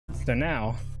So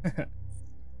now,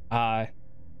 I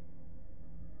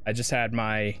just had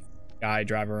my guy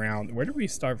drive around. Where did we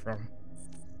start from?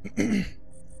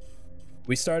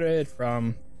 We started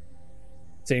from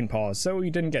St. Paul's, so we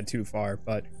didn't get too far,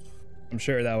 but I'm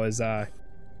sure that was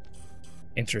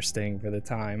interesting for the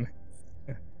time.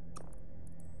 All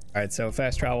right, so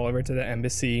fast travel over to the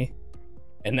embassy,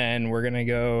 and then we're gonna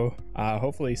go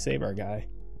hopefully save our guy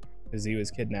because he was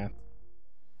kidnapped.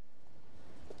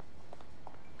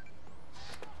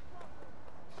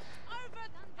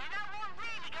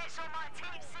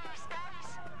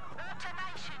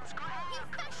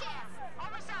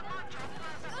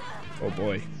 Oh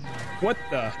boy, what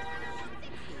the?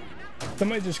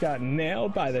 Somebody just got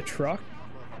nailed by the truck.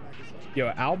 Yo,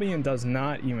 Albion does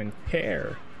not even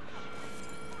care.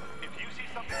 If you see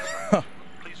something strange,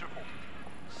 please report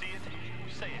it. See it,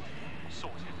 say it,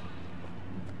 sort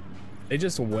it. They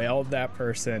just wailed that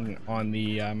person on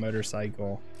the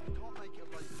motorcycle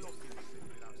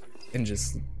and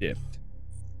just dipped.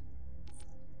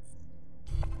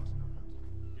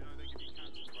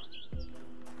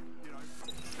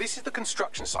 This is the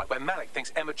construction site where Malik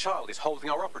thinks Emma Child is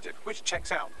holding our operative, which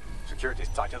checks out. Security's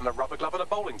tighter than a rubber glove and a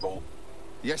bowling ball.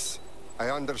 Yes, I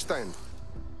understand.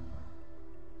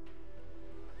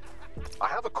 I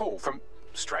have a call from...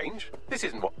 Strange? This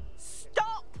isn't what...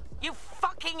 Stop! You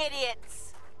fucking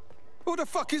idiots! Who the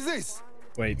fuck is this?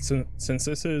 Wait, so since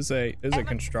this is a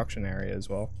construction area as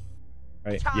well,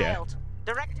 right? Child.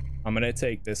 Yeah. I'm gonna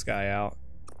take this guy out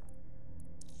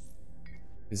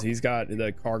because he's got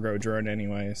the cargo drone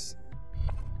anyways.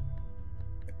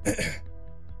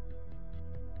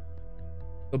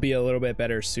 He'll be a little bit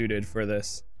better suited for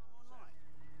this.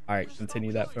 All right,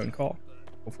 continue that phone call,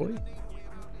 hopefully.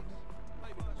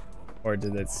 Or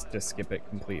did it just skip it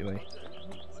completely?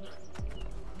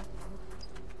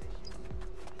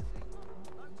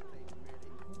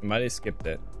 I might have skipped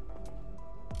it.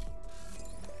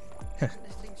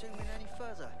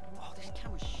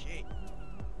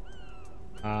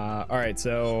 All right,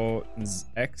 so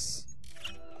X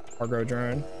cargo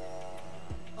drone.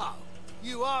 Oh,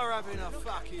 you are having a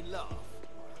fucking laugh.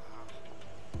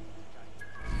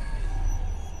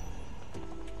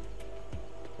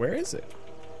 Where is it?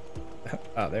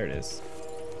 Oh, there it is.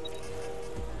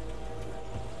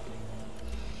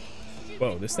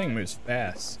 Whoa, this thing moves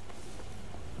fast.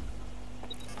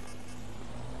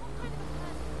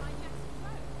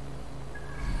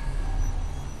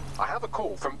 I have a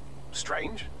call from...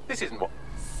 Strange? This isn't what...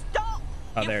 Stop!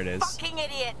 Oh, there it is. Fucking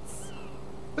idiots!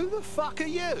 Who the fuck are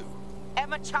you?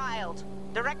 Emma Child,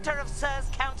 Director of SIR's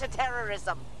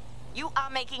Counter-Terrorism. You are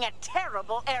making a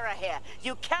terrible error here.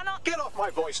 You cannot... Get off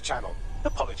my voice channel.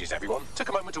 Apologies, everyone. Took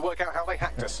a moment to work out how they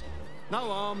hacked us. No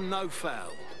harm, no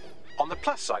foul. On the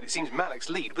plus side, it seems Malik's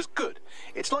lead was good.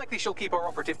 It's likely she'll keep our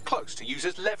operative close to use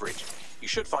as leverage. You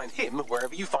should find him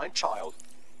wherever you find Child.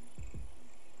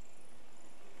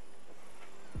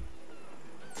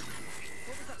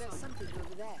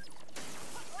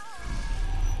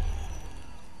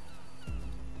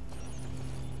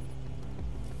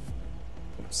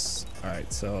 Oops. All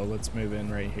right, so let's move in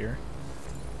right here.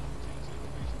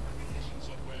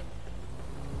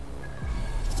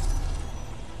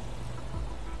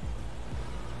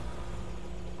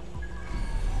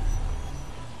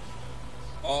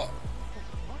 Oh,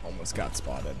 almost got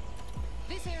spotted.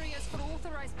 This area is for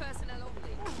authorized personnel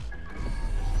only.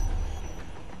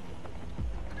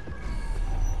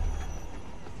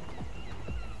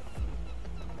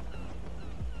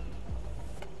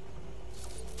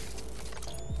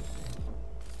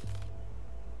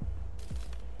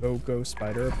 Go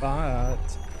spider bot.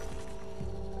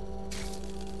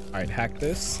 All right, hack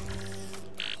this.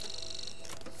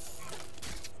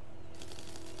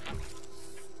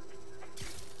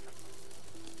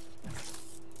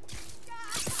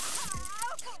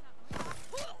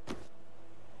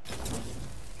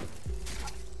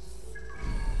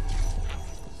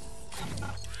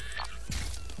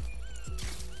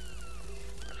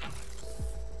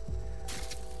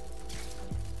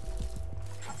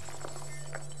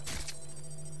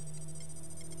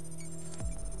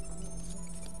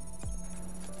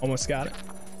 Almost got it.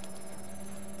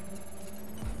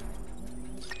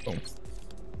 Boom.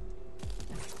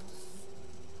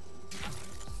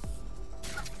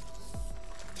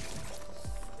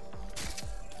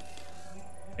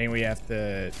 And we have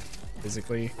to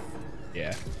physically,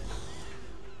 yeah.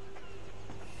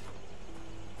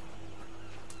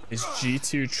 Is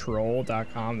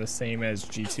g2troll.com the same as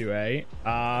G2A?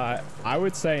 I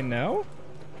would say no,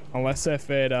 unless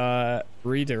if it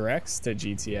redirects to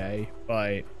GTA,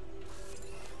 but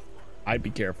I'd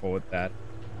be careful with that.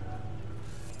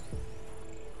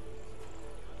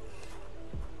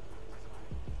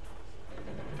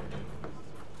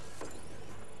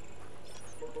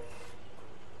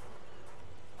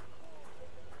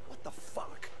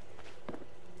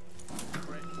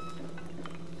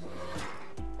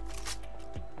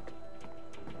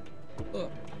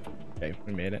 Okay,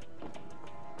 we made it.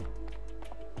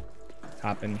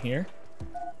 Hop in here.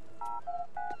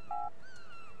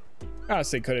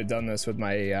 Honestly, could have done this with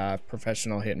my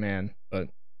professional hitman, but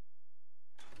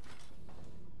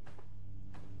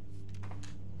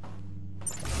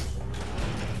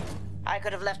I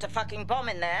could have left a fucking bomb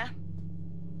in there.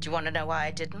 Do you want to know why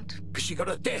I didn't? Because you got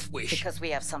a death wish. Because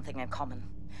we have something in common.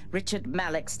 Richard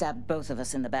Malik stabbed both of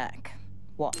us in the back.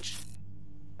 Watch.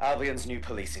 Albion's new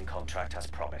policing contract has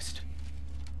promised.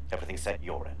 Everything's set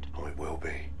your end. Oh, it will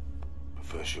be. But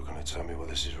first you're going to tell me what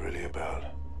this is really about.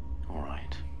 All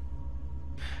right.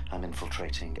 I'm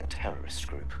infiltrating a terrorist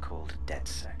group called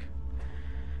DedSec.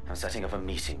 I'm setting up a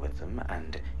meeting with them,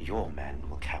 and your men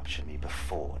will capture me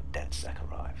before DedSec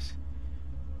arrives.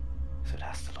 So it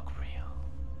has to look real.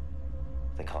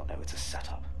 They can't know it's a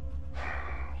setup.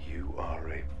 You are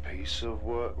a piece of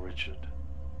work, Richard.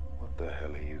 What the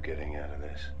hell are you getting out of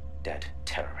this? Dead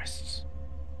terrorists.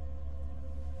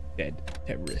 dead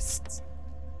terrorists.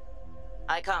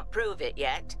 I can't prove it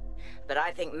yet, but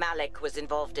I think Malik was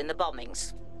involved in the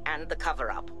bombings and the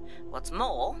cover-up. What's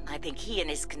more, I think he and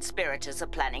his conspirators are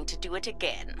planning to do it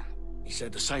again. He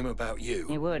said the same about you.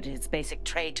 He would. It's basic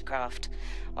tradecraft.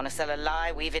 Want to sell a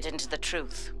lie, weave it into the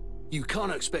truth. You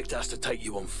can't expect us to take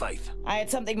you on faith. I had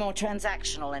something more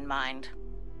transactional in mind.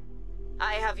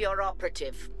 I have your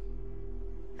operative.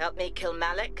 Help me kill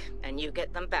Malik, and you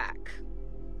get them back.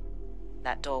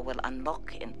 That door will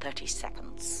unlock in 30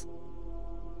 seconds.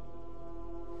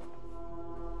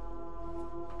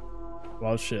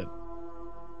 Well, shit.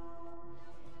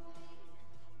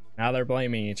 Now they're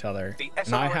blaming each other. The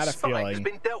And I had a SRS spy has feeling,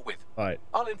 been dealt with. but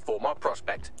I'll inform our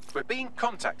prospect. We're being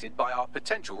contacted by our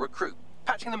potential recruit.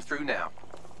 Patching them through now.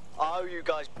 I owe you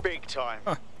guys big time.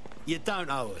 You don't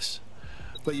owe us,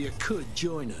 but you could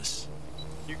join us.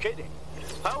 You kidding?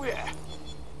 Oh yeah.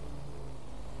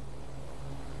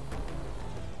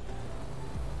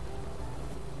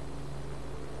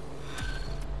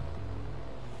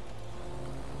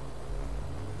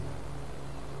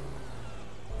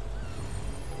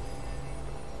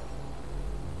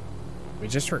 we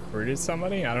just recruited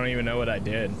somebody? I don't even know what I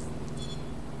did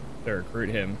to recruit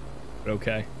him, but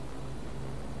okay.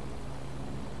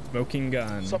 Smoking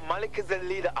gun. So Malik is the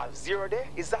leader of Zero Day?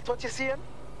 Is that what you're seeing?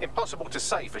 Impossible to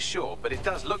say for sure, but it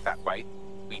does look that way.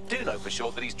 We do know for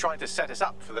sure that he's trying to set us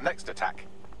up for the next attack.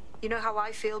 You know how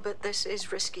I feel, but this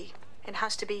is risky. It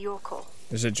has to be your call.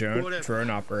 There's a drone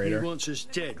operator. He wants us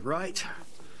dead, right?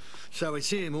 So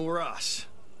it's him or us.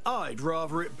 I'd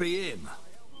rather it be him.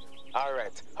 All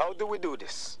right, how do we do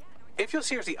this? If you're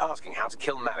seriously asking how to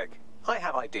kill Malik, I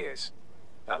have ideas.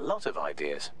 A lot of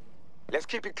ideas. Let's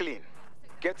keep it clean.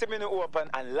 Get him in the open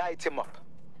and light him up.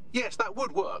 Yes, that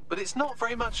would work, but it's not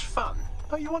very much fun.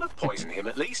 But you want to poison him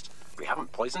at least? We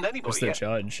haven't poisoned What's anybody the yet.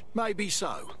 judge? Maybe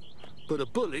so, but a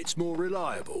bullet's more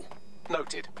reliable.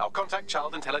 Noted. I'll contact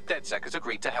Child and tell her DedSec has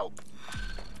agreed to help.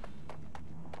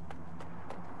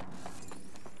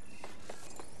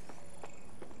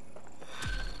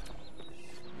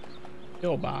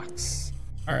 Pillbox.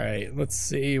 All right, let's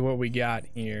see what we got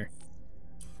here.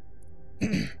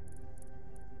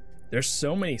 There's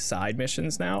so many side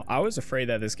missions now. I was afraid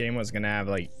that this game was gonna have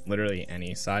like literally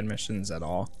any side missions at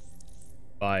all,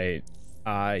 but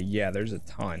yeah, there's a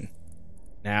ton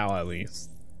now, at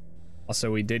least.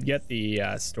 Also, we did get the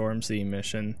Stormzy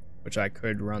mission, which I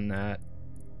could run that.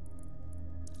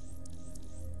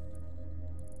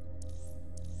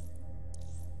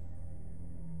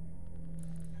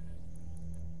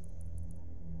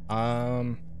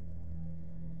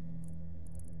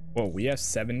 Whoa, we have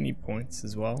 70 points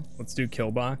as well. Let's do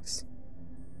Killbox.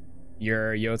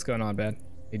 Yo, what's going on, Ben? How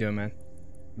you doing, man?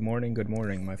 Good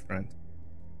morning, my friend.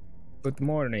 Good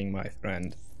morning, my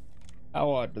friend.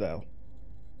 How art thou?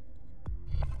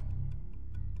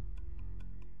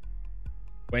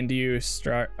 When do you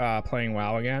start playing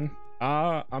WoW again?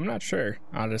 I'm not sure,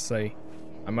 honestly.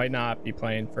 I might not be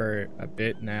playing for a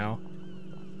bit now.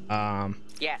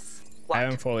 Yes. I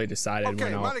haven't fully decided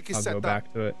when I'll go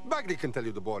back to it. Bagley can tell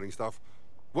you the boring stuff.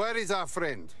 Where is our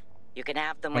friend? You can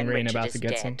have them when Hungry and Richard about is to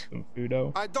get dead. some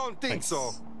foodo. I don't think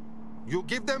so. You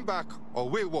give them back, or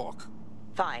we'll walk.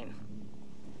 Fine.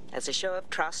 As a show of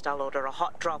trust, I'll order a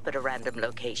hot drop at a random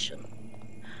location.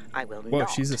 I will Whoa,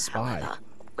 not, she's a spy. however,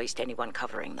 waste anyone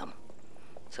covering them.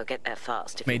 So get there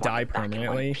fast if May you die want them back in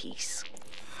permanently. one piece.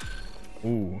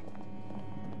 Ooh.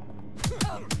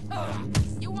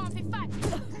 You want me fight?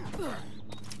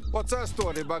 What's our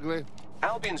story, Bagley?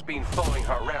 Albion's been following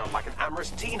her around like an amorous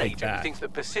teenager who thinks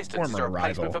that persistence is a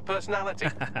replacement for personality.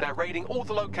 They're raiding all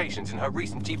the locations in her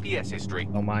recent GPS history.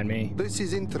 Don't mind me. This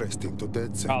is interesting to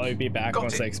DedSec. Probably be back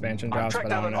once the expansion drops, tracked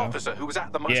but I down don't an know. officer who was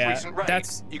at the most recent raid.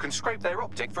 You can scrape their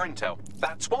optic for intel.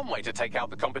 That's one way to take out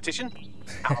the competition.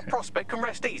 Our prospect can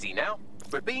rest easy now.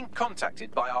 We're being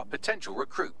contacted by our potential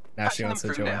recruit. Now she wants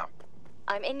to join.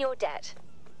 I'm in your debt.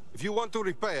 If you want to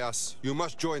repay us, you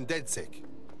must join DedSec.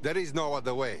 There is no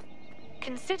other way.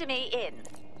 Consider me in.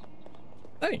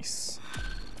 Nice.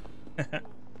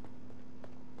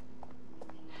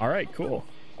 All right, cool.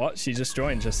 Well, she just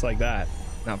joined just like that.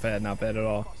 Not bad at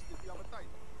all.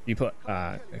 You put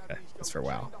okay, that's for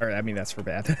WoW. Or I mean that's for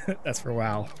bad. That's for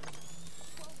WoW.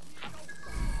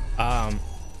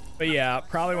 But yeah,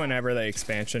 probably whenever the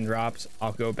expansion drops,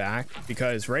 I'll go back,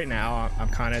 because right now I'm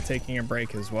kind of taking a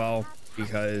break as well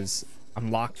because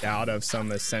I'm locked out of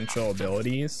some essential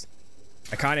abilities.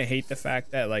 I kind of hate the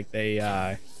fact that like they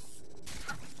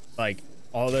like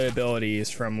all the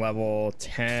abilities from level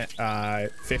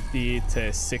 50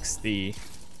 to 60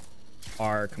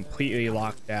 are completely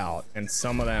locked out, and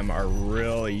some of them are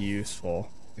really useful,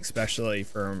 especially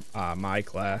for my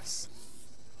class,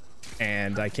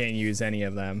 and I can't use any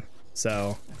of them.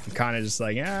 So I'm kind of just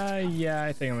like, yeah,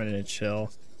 I think I'm gonna chill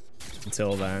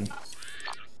until then.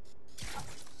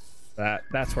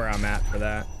 That's where I'm at for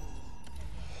that.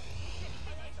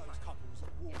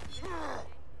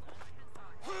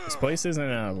 This place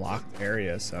isn't a locked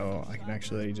area, so I can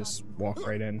actually just walk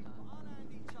right in.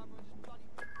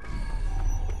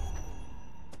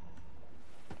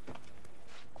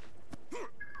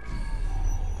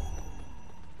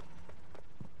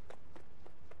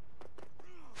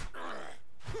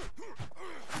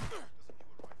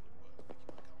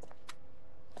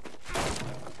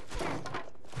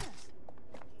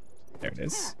 There it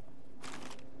is.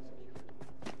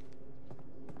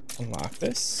 Unlock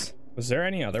this. Was there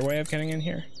any other way of getting in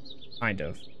here? Kind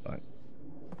of, but...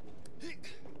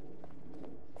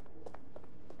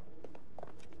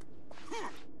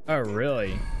 Oh,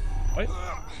 really? What?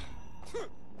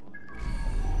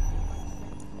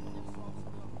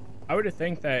 I would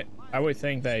think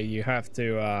that you have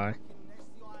to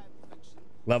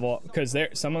level, because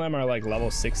some of them are like level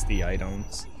 60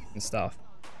 items and stuff,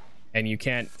 and you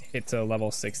can't hit to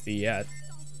level 60 yet.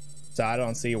 So I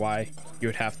don't see why you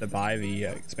would have to buy the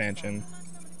expansion.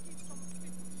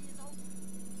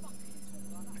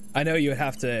 I know you would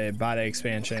have to buy the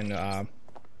expansion because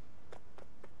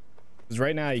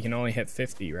right now you can only hit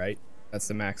 50, right? That's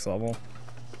the max level.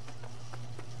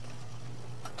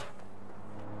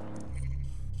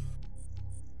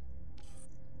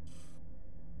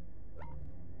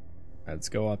 Let's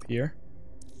go up here.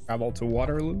 Travel to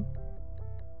Waterloo.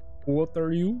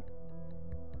 Waterloo.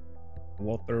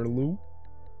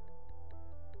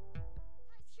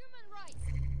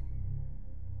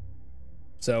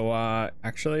 So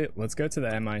actually, let's go to the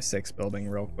MI6 building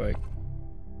real quick.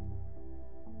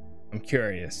 I'm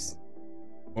curious,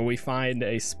 will we find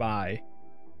a spy?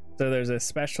 So there's a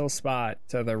special spot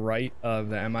to the right of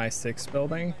the MI6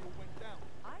 building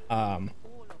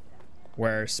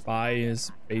where spy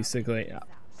is basically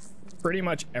pretty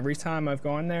much every time I've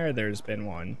gone there, there's been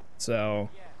one. So,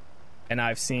 and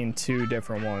I've seen two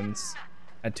different ones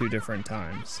at two different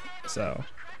times. So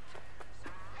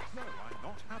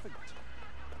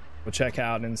we'll check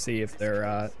out and see if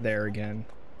they're there again.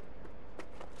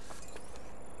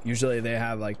 Usually they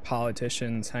have like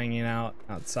politicians hanging out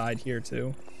outside here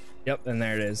too. Yep, and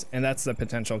there it is. And that's the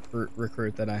potential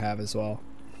recruit that I have as well.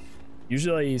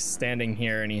 Usually he's standing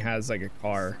here and he has like a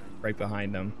car right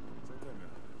behind him.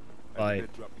 But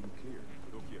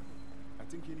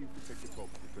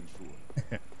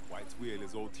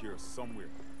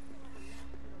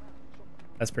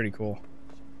that's pretty cool.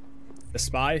 The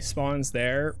spy spawns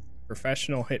there.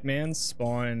 Professional hitmans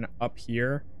spawn up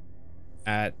here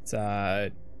at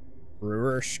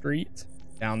Brewer Street,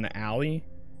 down the alley,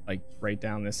 like right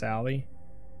down this alley,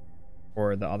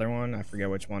 or the other one, I forget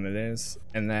which one it is.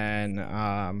 And then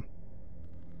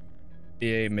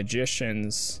the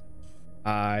magicians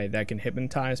that can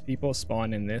hypnotize people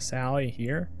spawn in this alley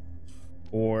here,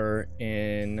 or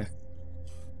in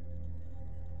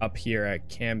up here at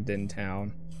Camden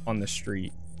Town on the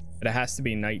street. But it has to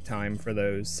be nighttime for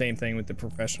those. Same thing with the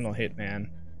professional hitman.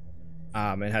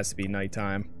 It has to be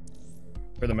nighttime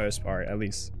for the most part, at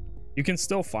least. You can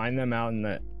still find them out in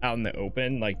the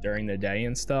open, like during the day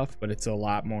and stuff, but it's a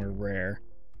lot more rare.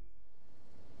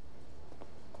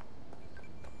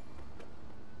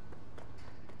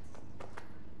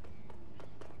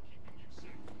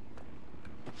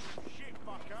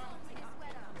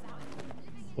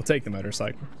 We'll take the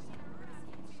motorcycle.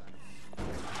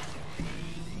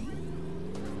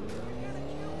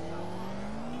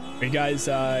 you guys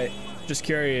just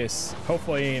curious,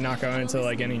 hopefully you're not going to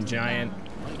like any giant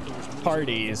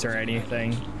parties or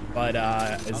anything, but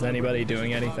is anybody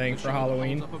doing anything for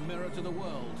Halloween? Up a mirror to the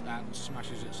world and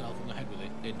smashes itself on the head with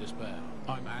it in despair.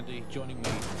 I'm Andy, joining me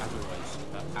as always,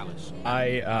 Alice.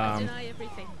 I deny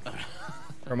everything.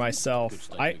 For myself,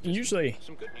 I usually,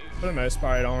 for the most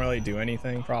part, I don't really do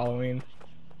anything for Halloween.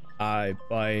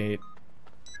 But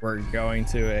we're going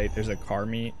to there's a car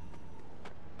meet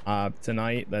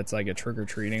tonight that's like a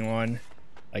trick-or-treating one,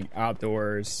 like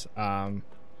outdoors and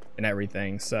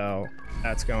everything, so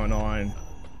that's going on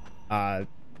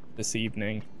this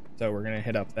evening, so we're gonna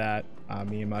hit up that,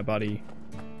 me and my buddy,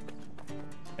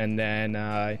 and then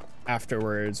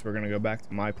afterwards we're gonna go back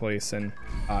to my place and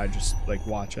just like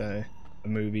watch a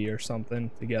movie or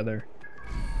something together.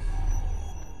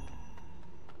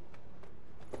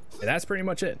 Yeah, that's pretty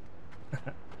much it.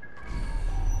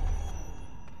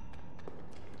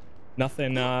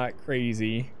 Nothing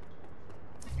crazy.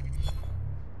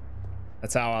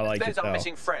 That's how I like There's it though. Our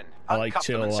missing friend. I like Uncuff them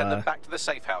chill and send them back to the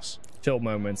safe house. Chill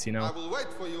moments, you know. I will wait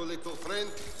for you, little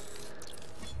friend.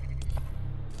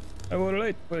 I will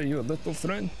wait for you, little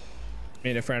friend. Me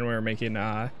and a friend were making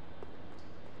a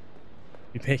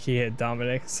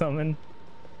Dominic summon.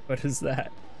 What is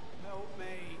that? Help me.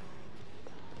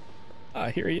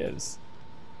 Here he is.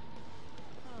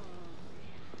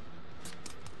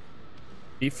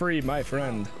 Be free, my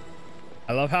friend.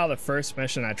 I love how the first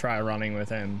mission I try running with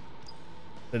him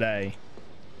today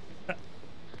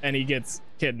and he gets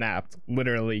kidnapped,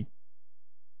 literally.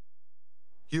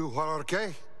 You are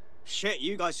okay? Shit,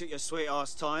 you guys took your sweet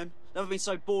ass time. Never been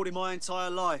so bored in my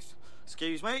entire life.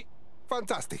 Excuse me?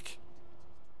 Fantastic.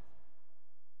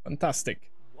 Fantastic.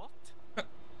 What?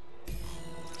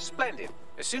 Splendid.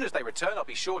 As soon as they return, I'll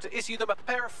be sure to issue them a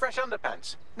pair of fresh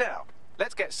underpants. Now,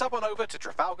 let's get someone over to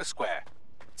Trafalgar Square.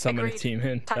 Summon a team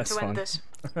in. Time That's to fun. end this.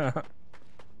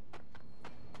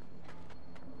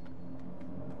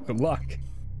 Good luck.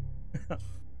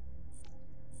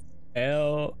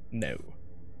 Hell no.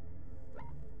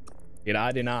 Dude,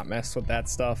 I do not mess with that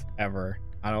stuff ever.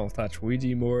 I don't touch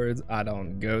Ouija boards. I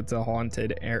don't go to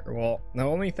haunted air. Well, the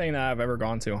only thing that I've ever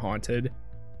gone to haunted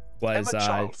was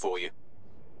for you.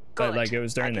 But like it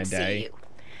was during the day.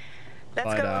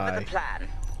 Let's go over the plan.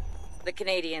 The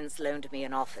Canadians loaned me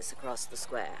an office across the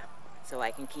square, so I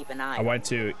can keep an eye. I went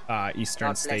to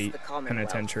Eastern State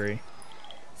Penitentiary.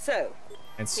 So,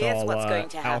 and saw here's what's going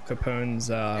to Al happen. Capone's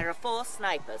There are 4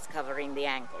 snipers covering the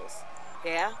angles.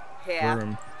 Here, here,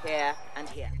 room. here, and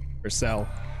here. For cell.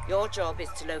 Your job is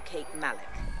to locate Malik.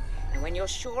 And when you're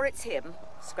sure it's him,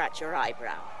 scratch your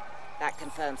eyebrow. That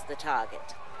confirms the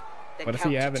target. Then What if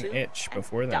count you to have an 2 itch and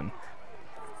before then? duck.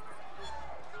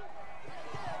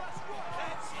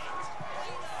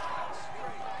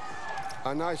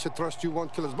 And I should trust you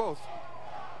won't kill us both.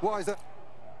 Why is that?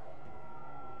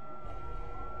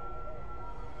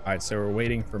 Alright, so we're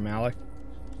waiting for Malik.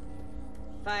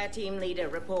 Fire team leader,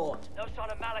 report. No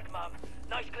sign of Malik, Mum.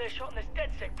 Nice clear shot on this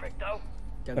DedSec prick, though.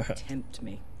 Don't tempt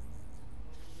me.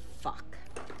 Fuck.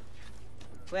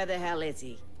 Where the hell is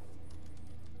he?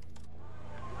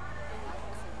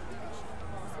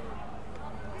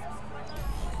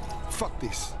 Fuck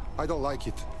this. I don't like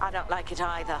it. I don't like it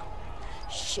either.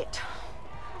 Shit.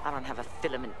 I don't have a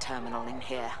filament terminal in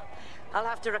here. I'll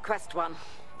have to request one.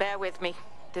 Bear with me.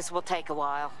 This will take a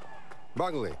while.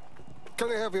 Bagley,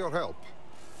 can I have your help?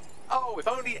 Oh, if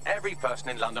only every person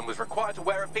in London was required to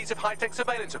wear a piece of high-tech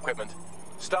surveillance equipment.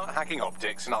 Start hacking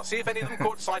optics, and I'll see if any of them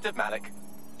caught sight of Malik.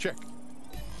 Check.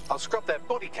 I'll scrub their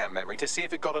body cam memory to see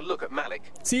if it got a look at Malik.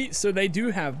 See, so they do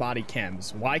have body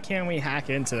cams. Why can't we hack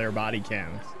into their body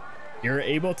cams? You're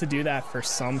able to do that for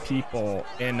some people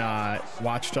in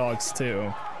Watch Dogs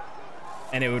 2.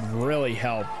 And it would really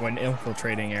help when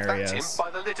infiltrating areas. That's him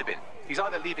by the litter bin. He's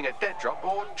either leaving a dead drop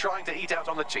or trying to eat out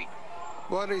on the cheap.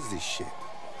 What is this shit?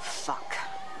 Fuck.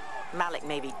 Malik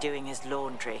may be doing his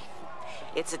laundry.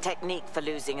 It's a technique for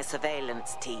losing a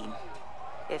surveillance team.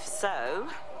 If so,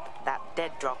 that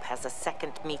dead drop has a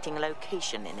second meeting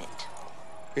location in it.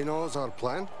 He knows our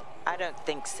plan? I don't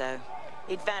think so.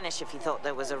 He'd vanish if he thought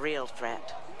there was a real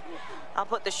threat. I'll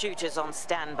put the shooters on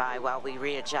standby while we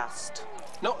readjust.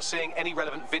 Not seeing any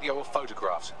relevant video or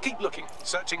photographs. Keep looking.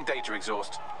 Searching data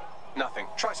exhaust. Nothing.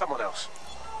 Try someone else.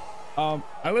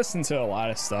 I listen to a lot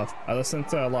of stuff. I listen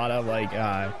to a lot of like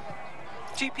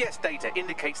GPS data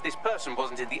indicates this person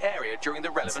wasn't in the area during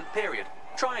the relevant period.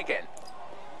 Try again.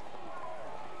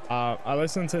 I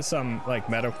listen to some like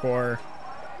metalcore.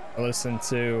 I listen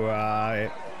to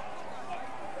a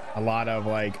lot of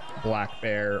like Black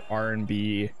Bear,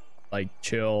 R&B, like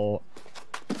chill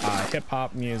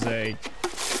hip-hop music.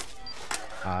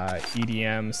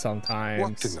 EDM sometimes.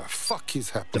 What in the fuck is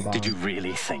happening? Did you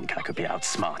really think I could be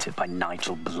outsmarted by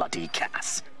Nigel bloody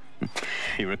Cass?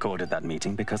 He recorded that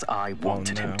meeting because I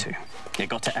wanted him to. It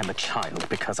got to Emma Child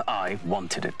because I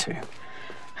wanted it to.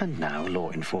 And now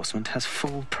law enforcement has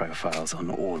full profiles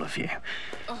on all of you.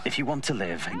 If you want to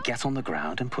live, get on the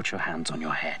ground and put your hands on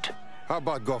your head. How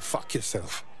about go fuck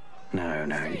yourself? No,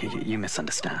 you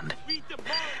misunderstand.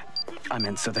 I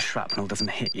meant so the shrapnel doesn't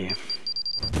hit you.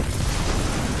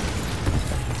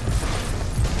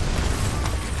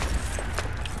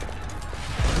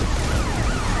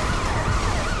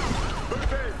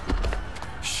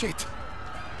 Shit.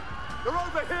 They're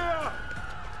over here!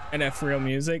 NF Real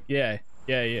Music? Yeah,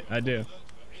 I do.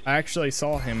 I actually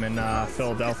saw him in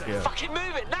Philadelphia. Fucking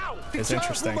move it now! It's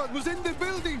interesting. Was in the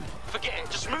building. Forget it,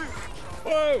 just move!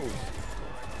 Whoa!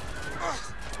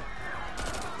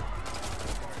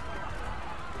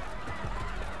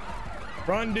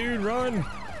 Run, dude, run!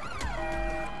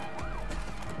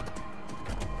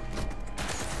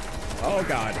 Oh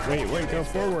god, wait, go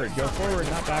forward,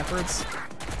 not backwards.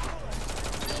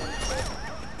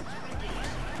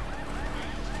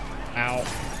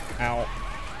 Ow.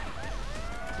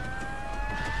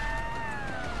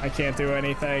 I can't do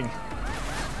anything.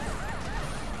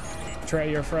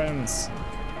 Betray your friends.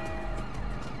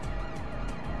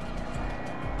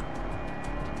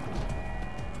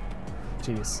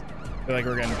 Jeez. I feel like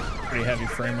we're getting pretty heavy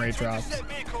frame rate drops.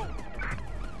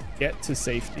 Get to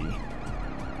safety.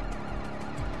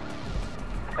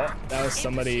 Oh, that was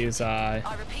somebody's I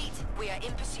repeat, we are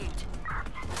in pursuit.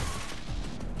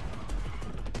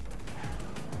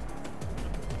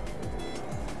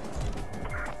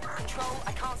 Control,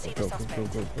 I can't see the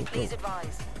suspect. Please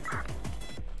advise.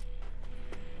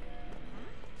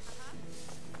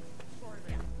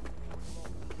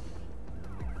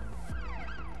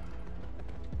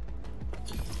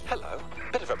 Hello.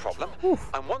 Bit of a problem.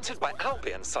 I'm wanted by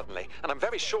Albion suddenly, and I'm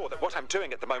very sure that what I'm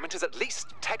doing at the moment is at least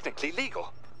technically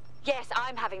legal. Yes,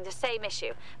 I'm having the same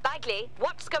issue. Bagley,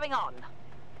 what's going on?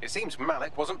 It seems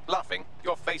Malik wasn't bluffing.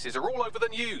 Your faces are all over the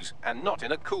news, and not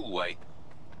in a cool way.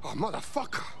 Oh,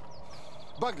 motherfucker.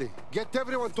 Bagley, get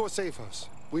everyone to a safe house.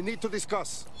 We need to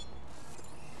discuss.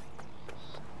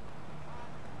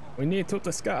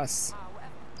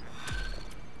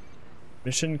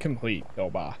 Mission complete,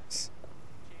 pillbox.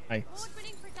 Nice.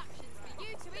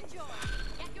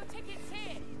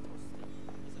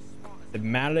 The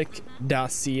Malik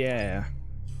dossier.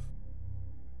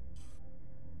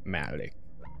 Malik,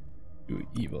 you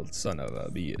evil son of a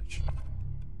bitch.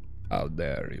 How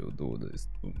dare you do this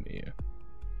to me?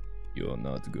 You are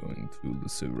not going to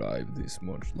survive this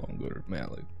much longer,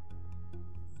 Malik.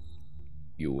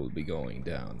 You will be going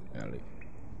down, Malik.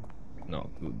 Not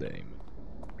today.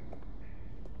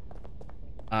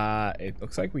 It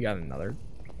looks like we got another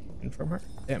one from her.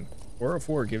 Damn,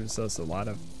 404 gives us a lot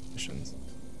of missions.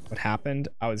 What happened?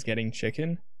 I was getting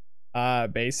chicken.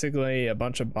 Basically a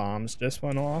bunch of bombs just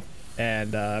went off,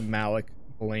 and Malik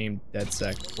blamed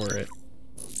DedSec for it.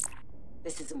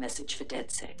 This is a message for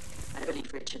DedSec. I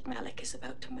believe Richard Malik is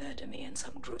about to murder me in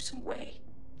some gruesome way.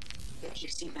 If you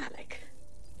see Malik,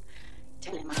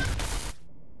 tell him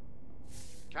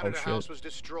Canada House was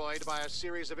destroyed by a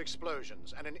series of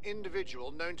explosions, and an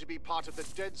individual known to be part of the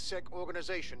DedSec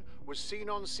organization was seen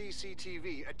on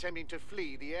CCTV attempting to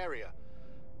flee the area.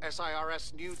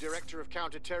 SIRS new Director of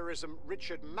Counterterrorism,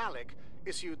 Richard Malik,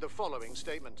 issued the following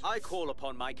statement. I call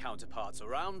upon my counterparts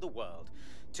around the world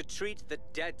to treat the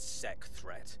DedSec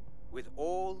threat with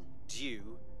all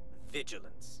due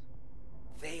vigilance.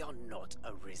 They are not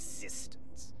a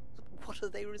resistance. What are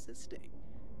they resisting?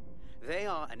 They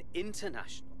are an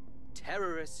international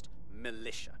terrorist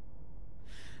militia.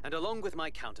 And along with my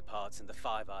counterparts in the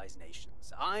Five Eyes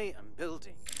nations, I am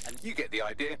building and you get the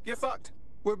idea. You're fucked.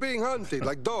 We're being hunted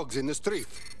like dogs in the street.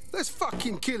 Let's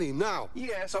fucking kill him now.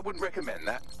 Yes, I wouldn't recommend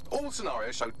that. All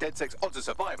scenarios show DedSec's odds of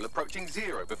survival approaching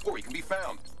 0 before he can be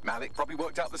found. Malik probably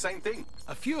worked out the same thing.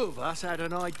 A few of us had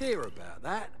an idea about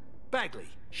that. Bagley,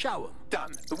 show 'em.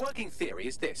 Done. The working theory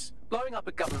is this. Blowing up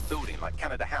a government building like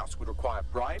Canada House would require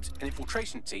bribes, an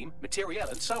infiltration team, materiel,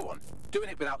 and so on. Doing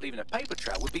it without leaving a paper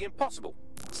trail would be impossible.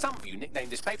 Some of you nicknamed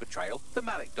this paper trail the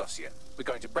Malik dossier. We're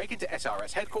going to break into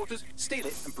SRS headquarters, steal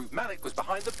it, and prove Malik was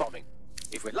behind the bombing.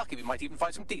 If we're lucky, we might even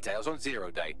find some details on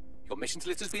 0 Day. Your missions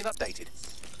list has been updated.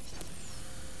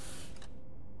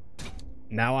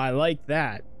 Now I like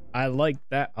that. I like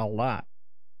that a lot.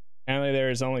 Apparently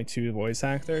there's only 2 voice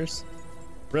actors.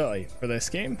 Really? For this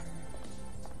game?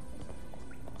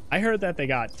 I heard that they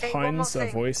got tons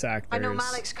of voice actors. I know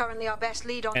Malik's currently our best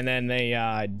lead on. And then they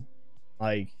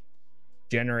like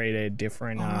generated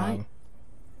different All right.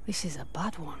 This is a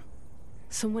bad one.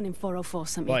 Someone in 404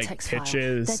 sent me Like a text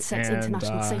pitches file. DedSec's and,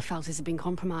 international safe houses have been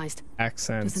compromised.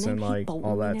 accents Does the name and like Heath Bolton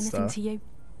all mean that anything stuff. to you?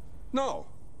 No.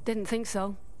 Didn't think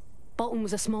so. Bolton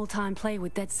was a small-time player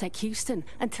with DedSec Houston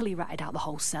until he ratted out the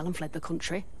whole cell and fled the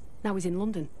country. Now he's in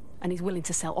London, and he's willing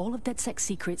to sell all of DedSec's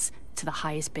secrets to the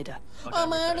highest bidder.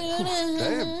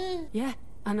 Damn. Yeah,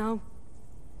 I know.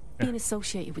 Being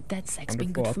associated with DedSec's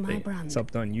been good for my brand. It's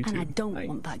up on YouTube. And I don't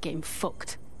want that getting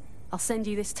fucked. I'll send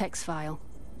you this text file.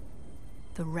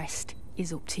 The rest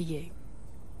is up to you.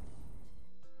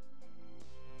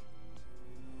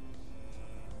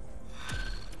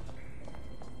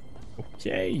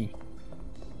 Okay.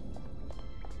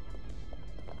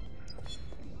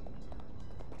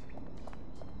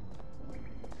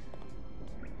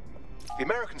 The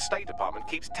American State Department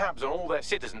keeps tabs on all their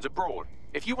citizens abroad.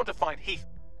 If you want to find Heath...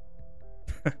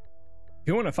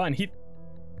 You want to find Heath...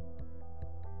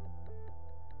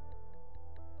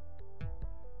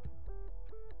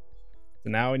 So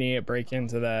now we need to break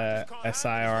into the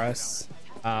SIRS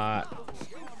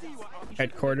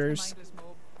headquarters.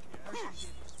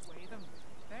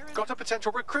 Got a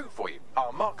potential recruit for you.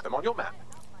 I'll mark them on your map.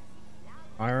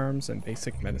 Firearms and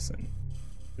basic medicine.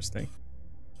 Interesting.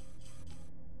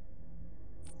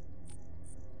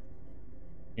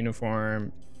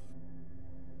 Uniform.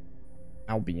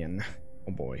 Albion.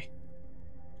 Oh boy.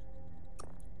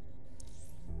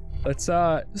 Let's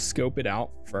scope it out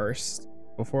first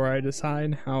before I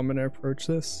decide how I'm gonna approach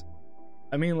this.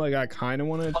 I mean, like, I kind of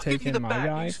want to take in my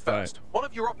guy, but one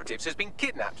of your operatives has been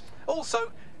kidnapped.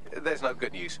 Also, there's no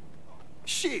good news.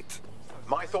 Shit.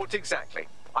 My thoughts exactly.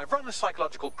 I've run a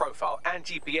psychological profile and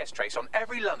GPS trace on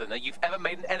every Londoner you've ever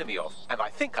made an enemy of, and I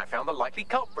think I found the likely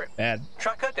culprit. Bad.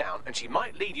 Track her down, and she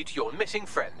might lead you to your missing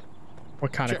friend.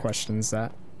 What kind of question is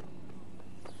that?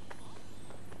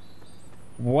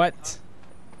 What?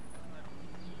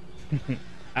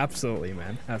 Absolutely,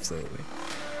 man. Absolutely.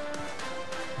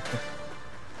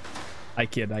 I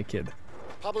kid.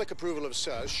 Public approval of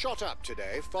SIRS shot up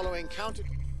today following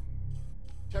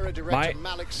counter-terror director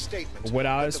Malik's statement. What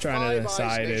I was trying to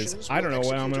decide is, I don't know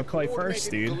what I'm going to play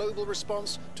first, dude.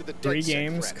 3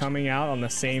 games coming out on the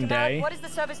same day. What is the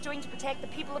service doing to protect the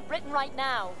people of Britain right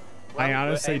now? Well, I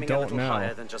honestly don't know.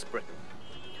 Higher than just Britain.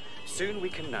 Soon we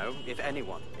can know if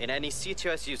anyone in any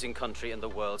CTOS using country in the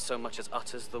world so much as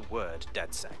utters the word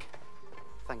DedSec.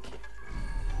 Thank you.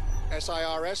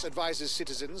 SIRS advises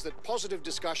citizens that positive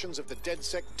discussions of the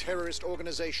DedSec terrorist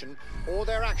organization or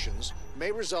their actions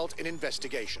may result in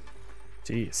investigation.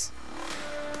 Jeez.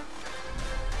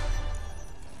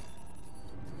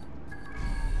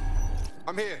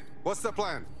 I'm here. What's the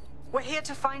plan? We're here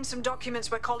to find some documents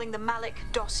we're calling the Malik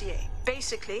dossier.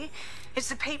 Basically, it's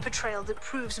the paper trail that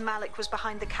proves Malik was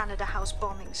behind the Canada House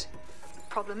bombings.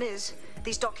 Problem is,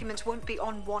 these documents won't be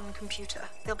on one computer.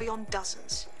 They'll be on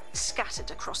dozens,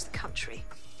 scattered across the country.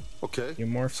 Okay.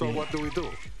 So what do we do?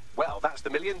 Well, that's the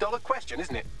million-dollar question,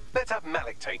 isn't it? Let's have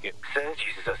Malik take it. SIRS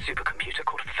uses a supercomputer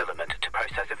called Filament to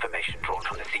process information drawn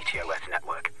from the CTOS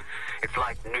network. It's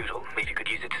like Noodle, if you could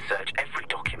use it to search every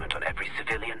document on every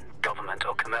civilian, government,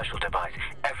 or commercial device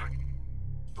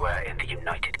everywhere in the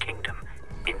United Kingdom,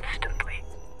 instantly.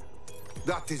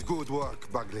 That is good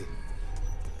work, Bagley.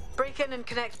 Break in and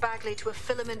connect Bagley to a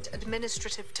Filament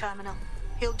administrative terminal.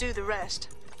 He'll do the rest.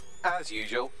 As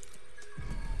usual.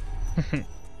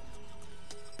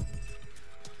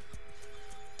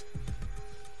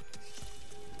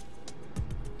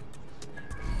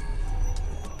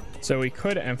 So we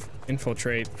could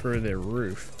infiltrate through the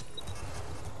roof.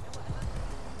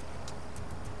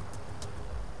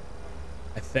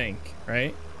 I think,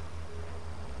 right?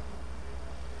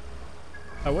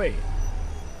 Oh, wait.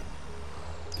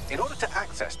 In order to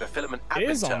access the Filament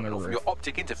admin terminal from your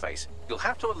optic interface, you'll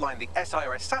have to align the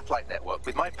SIRS satellite network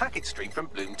with my packet stream from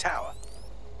Bloom Tower.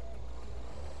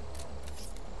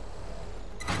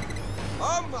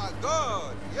 Oh my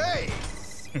god! Yay!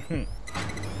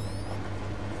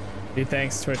 Dude,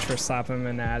 thanks Twitch for slapping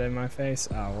an ad in my face.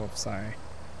 Oh, whoops, sorry.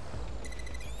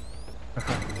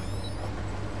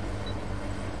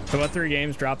 So what 3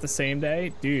 games dropped the same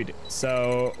day? Dude,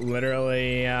 so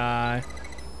literally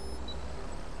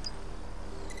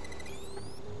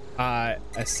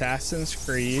Assassin's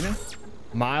Creed,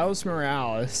 Miles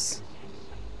Morales,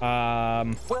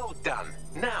 well done.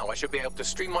 Now I should be able to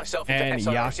stream myself into and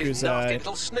SIRS's nasty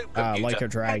little Yakuza Snoop computer. Like a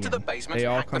Dragon. Head to the basement They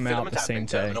and all hack come the out Filament the same admin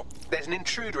day. terminal. There's an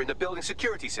intruder in the building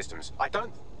security systems.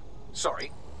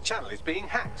 Sorry, channel is being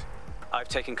hacked. I've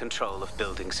taken control of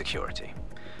building security.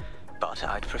 But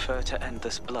I'd prefer to end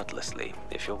this bloodlessly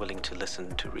if you're willing to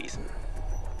listen to reason.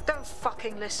 Don't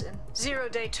fucking listen. Zero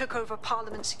Day took over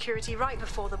Parliament security right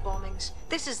before the bombings.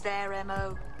 This is their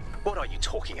MO. What are you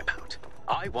talking about?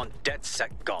 I want DedSec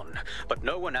gone, but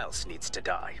no one else needs to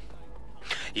die.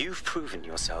 You've proven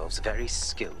yourselves very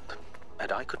skilled,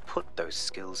 and I could put those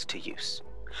skills to use.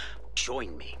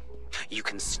 Join me. You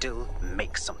can still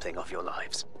make something of your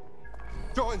lives.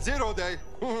 Join Zero Day?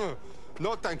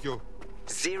 No, thank you.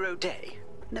 Zero Day?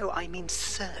 No, I mean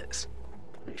sirs.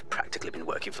 You've practically been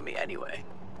working for me anyway.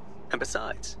 And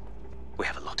besides, we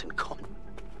have a lot in common.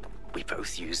 We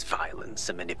both use violence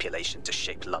and manipulation to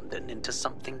shape London into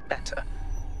something better.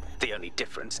 The only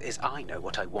difference is I know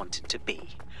what I want it to be.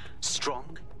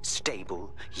 Strong,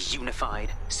 stable,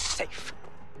 unified, safe.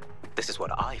 This is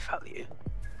what I value.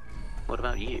 What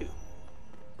about you?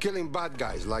 Killing bad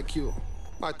guys like you.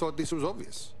 I thought this was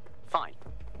obvious. Fine.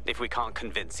 If we can't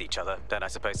convince each other, then I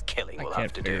suppose killing will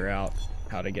have to do. I can't figure out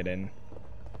how to get in.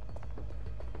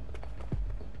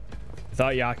 I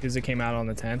thought Yakuza came out on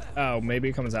the 10th. Oh, maybe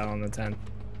it comes out on the 10th.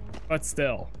 But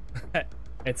still,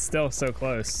 it's still so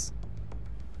close.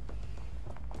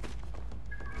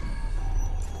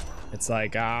 It's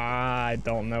like, I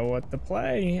don't know what to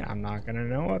play. I'm not gonna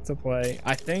know what to play.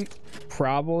 I think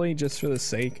probably just for the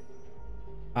sake,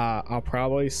 I'll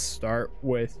probably start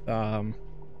with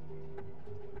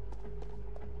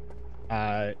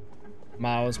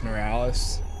Miles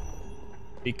Morales,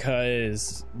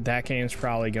 because that game's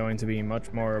probably going to be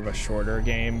much more of a shorter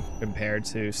game compared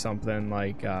to something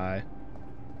like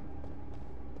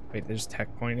wait, there's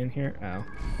tech point in here. Oh,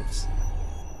 oops.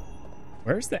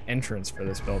 Where's the entrance for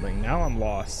this building? Now I'm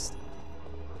lost.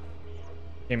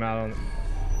 Came out on...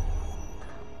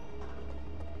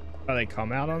 Oh, they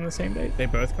come out on the same day? They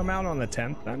both come out on the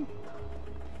 10th then?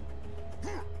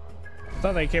 I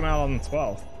thought they came out on the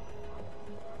 12th.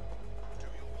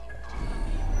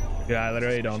 Dude, I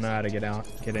literally don't know how to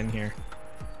get in here.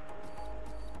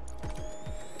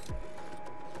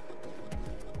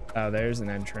 Oh, there's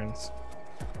an entrance.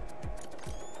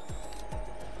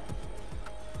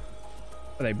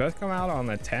 Oh, they both come out on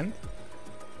the 10th?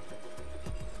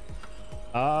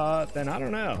 Then I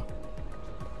don't know.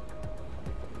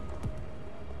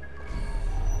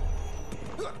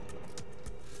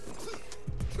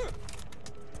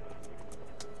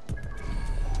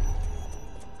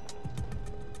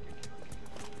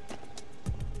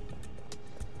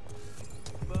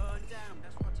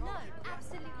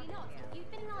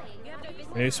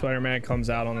 New Spider-Man comes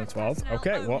out on the 12th.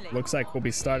 Okay, well, looks like we'll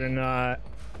be starting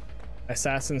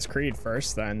Assassin's Creed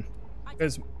first then,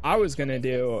 because I was gonna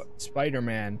do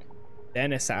Spider-Man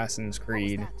then Assassin's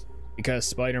Creed, because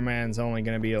Spider-Man's only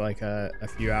gonna be like a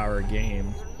few hour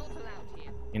game,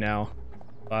 you know.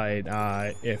 But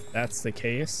if that's the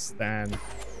case, then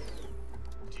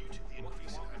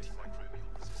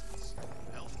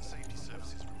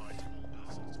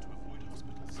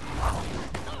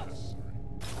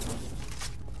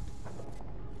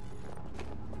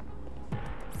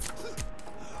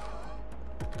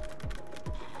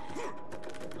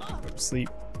sleep.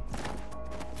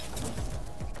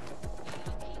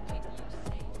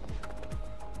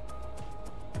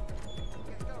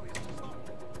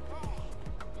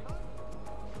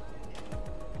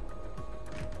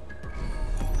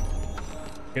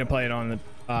 Gonna play it on the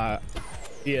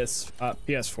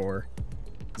PS4,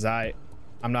 because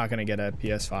I'm not gonna get a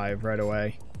PS5 right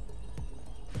away.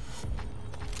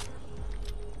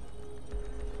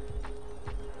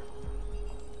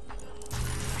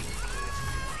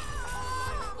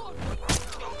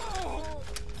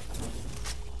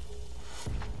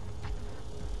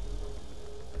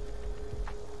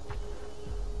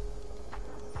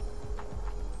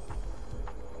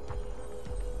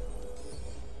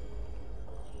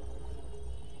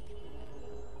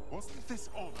 Wasn't this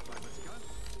on a moment ago?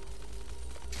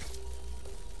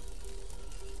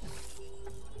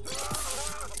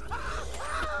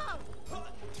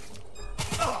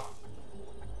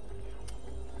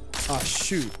 Oh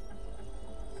shoot.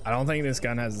 I don't think this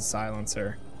gun has a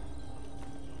silencer.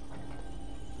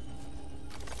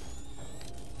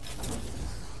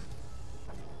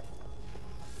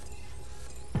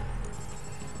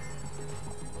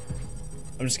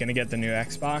 I'm just gonna get the new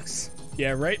Xbox.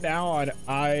 Yeah, right now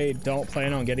I don't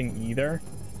plan on getting either.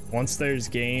 Once there's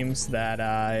games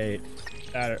that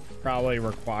probably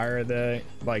require the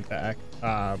Xbox,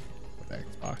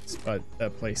 but the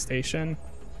PlayStation,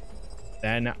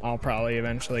 then I'll probably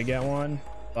eventually get one.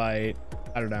 But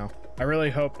I don't know. I really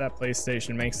hope that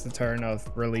PlayStation makes the turn of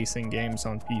releasing games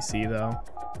on PC though.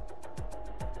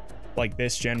 Like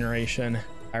this generation,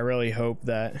 I really hope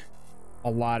that a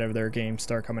lot of their games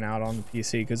start coming out on the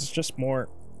PC, because it's just more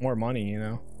money, you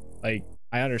know. Like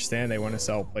I understand they want to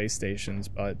sell PlayStations,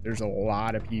 but there's a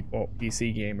lot of people,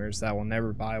 PC gamers, that will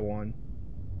never buy one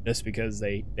just because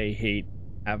they hate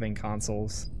having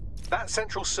consoles. That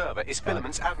central server is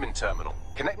Filament's admin terminal.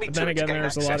 Connect me But to then it to again, gain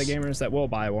there's access. a lot of gamers that will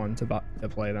buy one to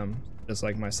play them, just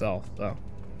like myself. So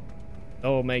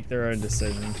they'll make their own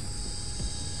decision.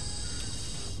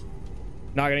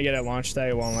 Not gonna get it launch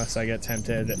day, well, unless I get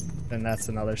tempted, then that's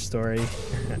another story.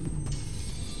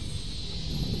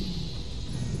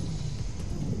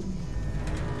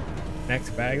 Next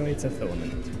Bagley to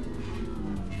Filament.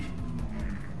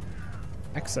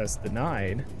 Access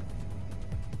denied.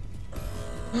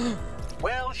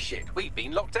 Well, shit, we've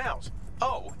been locked out.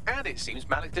 Oh, and it seems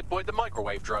Malik deployed the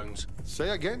microwave drones. Say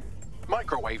again?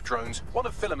 Microwave drones, one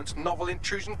of Filament's novel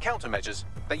intrusion countermeasures.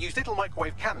 They use little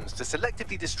microwave cannons to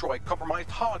selectively destroy compromised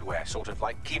hardware, sort of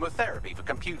like chemotherapy for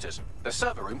computers. The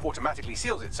server room automatically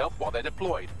seals itself while they're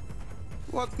deployed.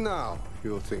 What now,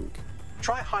 you think?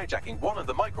 Try hijacking one of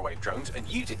the microwave drones and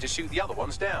use it to shoot the other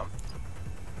ones down.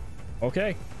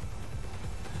 Okay.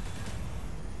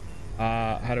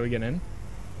 How do we get in?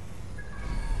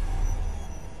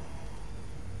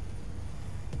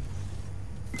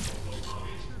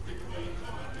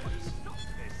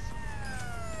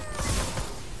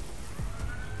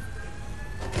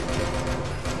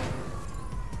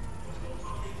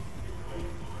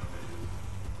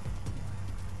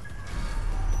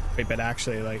 Wait, but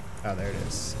actually, like, oh, there it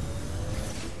is.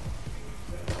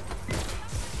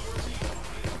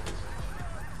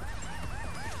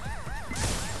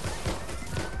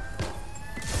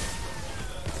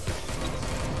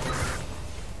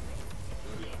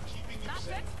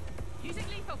 Using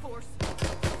lethal force.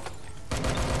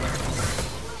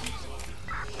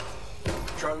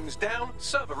 Drones down,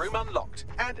 server room unlocked.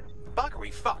 And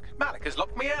buggery fuck, Malik has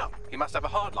locked me out. He must have a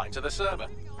hard line to the server.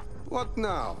 What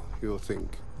now, you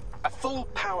think? A full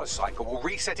power cycle will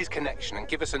reset his connection and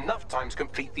give us enough time to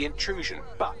complete the intrusion.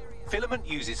 But Filament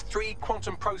uses 3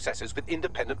 quantum processors with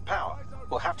independent power.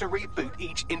 We'll have to reboot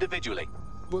each individually.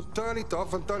 We'll turn it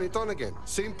off and turn it on again.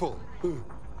 Simple.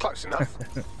 Close enough.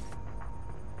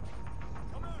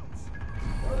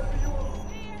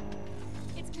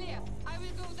 It's clear. I will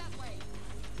go that way.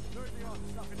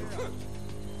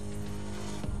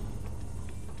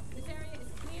 This area is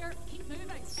clear. Keep moving.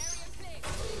 Area clear.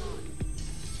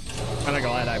 Kinda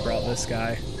glad I brought this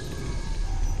guy.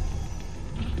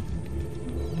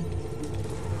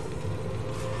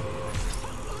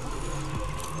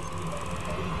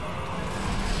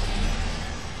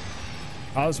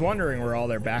 I was wondering where all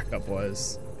their backup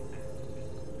was.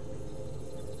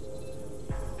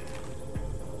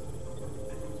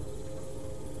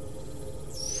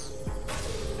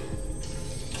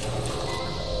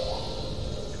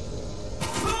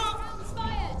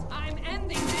 Inspired. I'm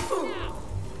ending this now.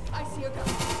 I see a gun.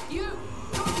 You.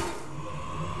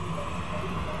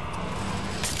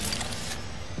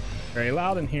 Very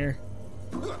loud in here.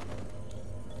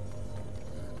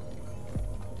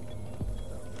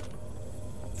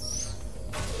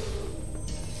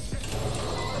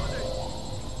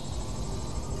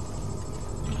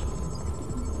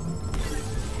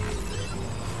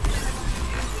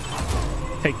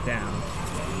 Take down.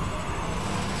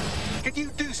 Could you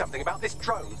do something about this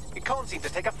drone? It can't seem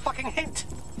to take a fucking hint.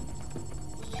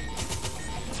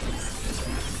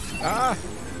 Ah!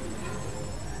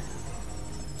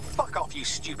 Fuck off, you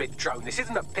stupid drone. This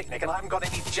isn't a picnic and I haven't got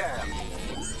any jam.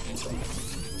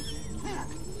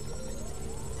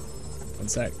 One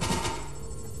sec.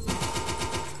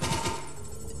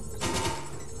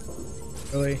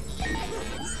 Really?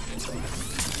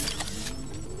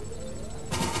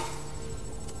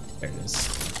 There it is.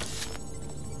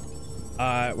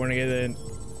 We're gonna get in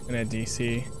a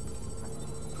DC.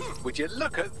 Would you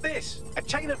look at this? A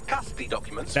chain of custody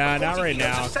documents. Nah, for not 40 right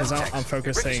kilos now, of because cell I'm text.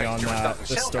 focusing It on registers stuff in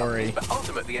the shell story. companies, but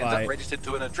ultimately ends But- up registered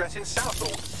to an address in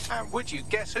Southall. And would you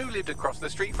guess who lived across the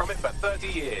street from it for 30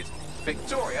 years?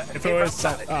 Victoria. If it was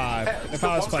if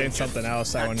I was playing something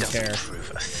else, I wouldn't care.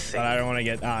 But I don't want to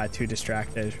get too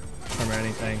distracted from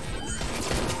anything.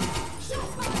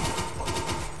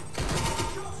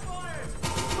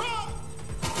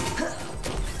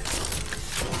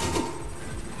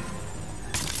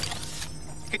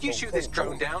 Could you shoot this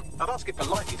drone down? I'd ask it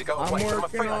politely to go I'm away, but I'm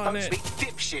working afraid I on don't it. speak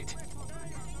dipshit.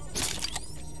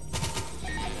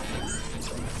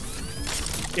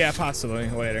 Yeah, possibly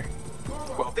later.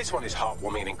 Well, this one is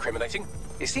heartwarming and incriminating.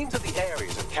 It seems that the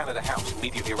areas of Canada House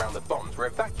immediately around the bombs were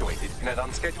evacuated in an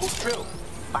unscheduled drill.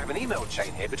 I have an email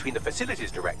chain here between the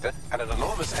facilities director and an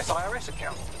anonymous SIRS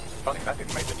account. Funny that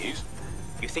didn't make the news.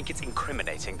 You think it's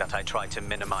incriminating that I tried to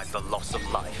minimize the loss of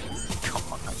life? Come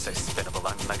on, that's so spinnable,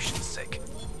 I'm motion sick.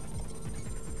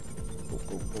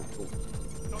 Go.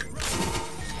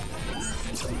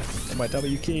 Oh, my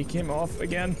W key came off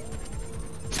again.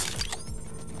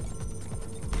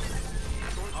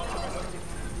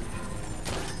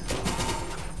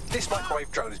 This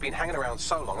microwave drone has been hanging around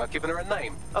so long I've given her a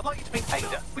name. I'd like you to meet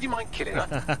Ada. Would you mind killing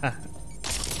her?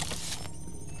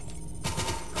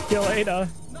 Kill Ada.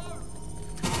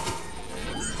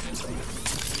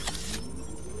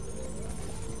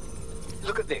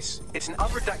 Look at this. It's an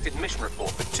unredacted mission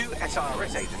report for 2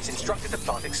 SIRS agents instructed to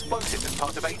plant explosives as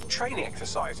part of a training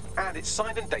exercise. And it's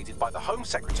signed and dated by the Home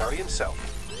Secretary himself.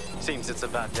 Seems it's a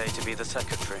bad day to be the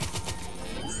secretary.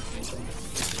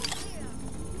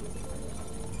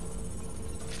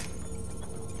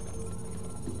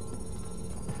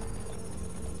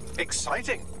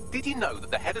 Exciting! Did you know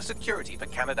that the head of security for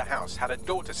Canada House had a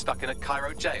daughter stuck in a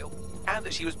Cairo jail? And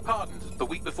that she was pardoned the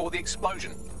week before the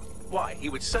explosion? Why, he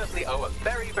would certainly owe a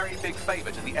very, very big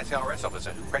favor to the SRS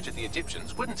officer who pressured the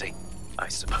Egyptians, wouldn't he? I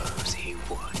suppose he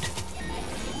would.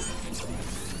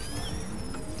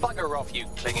 Bugger off, you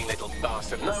clinging little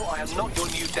bastard. No, I am not your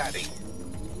new daddy.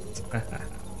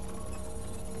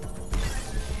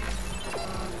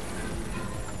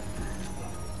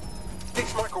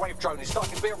 This microwave drone is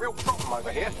starting to be a real problem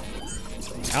over here.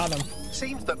 Got him.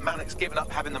 Seems that Malik's given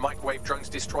up having the microwave drones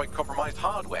destroy compromised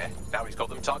hardware. Now he's got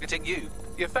them targeting you.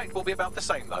 The effect will be about the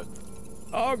same, though.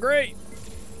 Oh, great.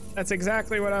 That's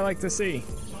exactly what I like to see.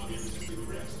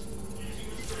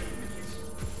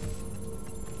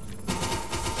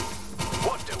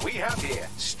 What do we have here?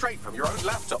 Straight from your own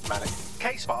laptop, Malik.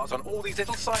 Case files on all these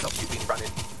little sign-offs you've been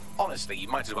running. Honestly, you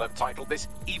might as well have titled this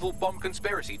Evil Bomb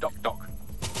Conspiracy, Doc.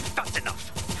 That's enough.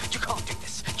 You can't do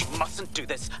this. You mustn't do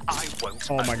this. I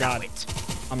won't Oh my God. it.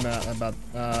 I'm not about.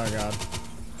 Oh God.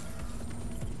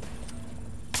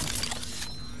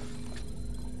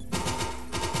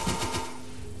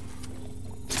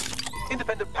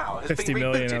 Independent power has 50 been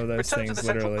million rebooted. of those Return to things, the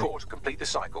central literally. core to complete the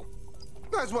cycle.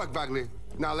 Nice work, Bagley.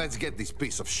 Now let's get this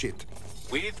piece of shit.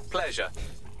 With pleasure.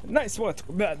 Nice work,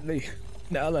 Badly.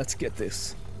 Now let's get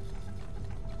this.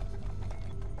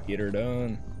 Get her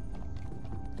done.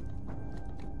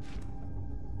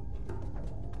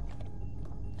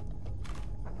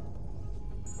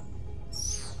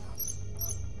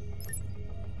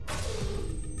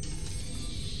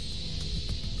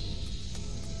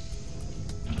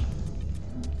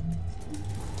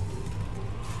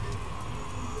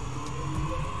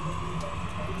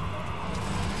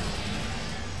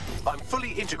 I'm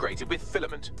fully integrated with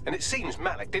Filament, and it seems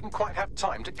Malik didn't quite have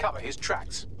time to cover his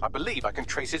tracks. I believe I can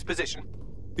trace his position.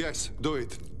 Yes, do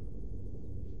it.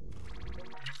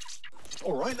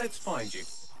 All right, let's find you.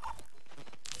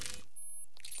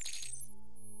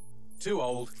 Too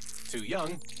old, too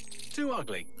young, too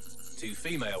ugly, too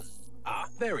female. Ah,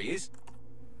 there he is.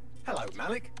 Hello,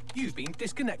 Malik. You've been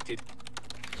disconnected.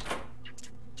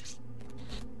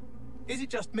 Is it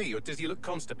just me, or does he look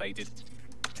constipated?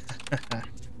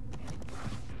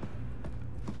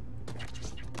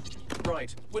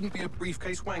 Right, wouldn't be a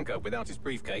briefcase wanker without his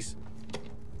briefcase.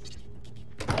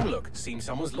 Oh look, seems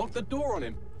someone's locked the door on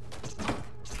him.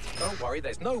 Don't worry,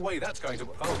 there's no way that's going to...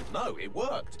 Oh no, it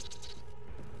worked.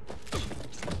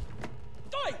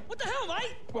 Oi, what the hell,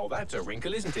 mate? Well, that's a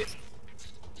wrinkle, isn't it?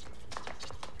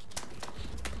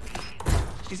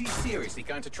 Is he seriously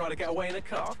going to try to get away in a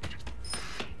car?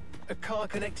 A car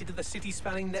connected to the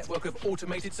city-spanning network of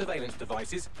automated surveillance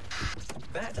devices?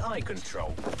 That I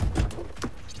control.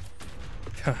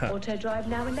 Auto drive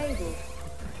now enabled.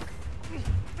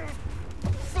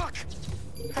 Fuck!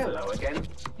 Hello again.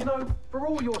 You know, for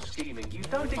all your scheming, you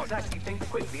don't exactly think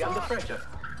quickly under pressure.